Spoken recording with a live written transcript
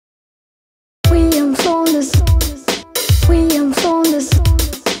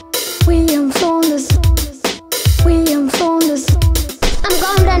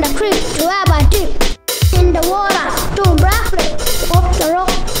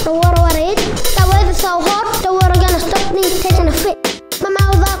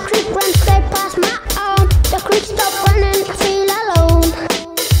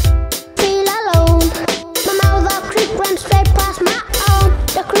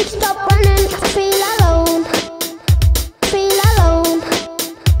creek stop running, feel alone, feel alone.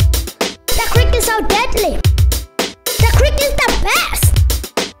 The creek is so deadly, the creek is the best.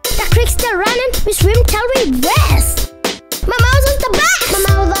 The creek's still running, we swim till we rest. Mimosa's the best.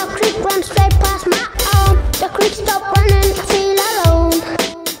 Mimosa creek runs straight past my arm. The creek stop running, feel alone,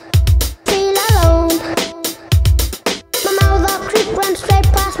 feel alone. Mimosa creek runs straight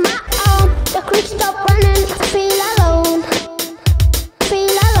past my arm. The creek stop running, feel alone,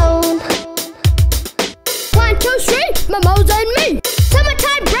 feel alone. 1, 2, 3, Mimosa and me.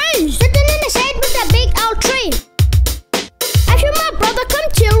 Summertime breeze, sitting in the shade with a big old tree. If you my brother, come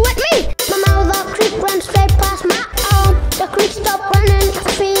chill with me. Mimosa creek runs straight past my arm. The creek stop running,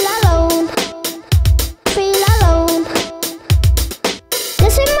 feel alone, feel alone.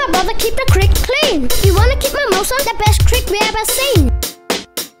 Listen, my brother, keep the creek clean. You wanna keep Mimosa the best creek we ever seen.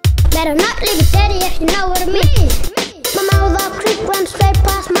 Better not leave it dirty if you know what I mean.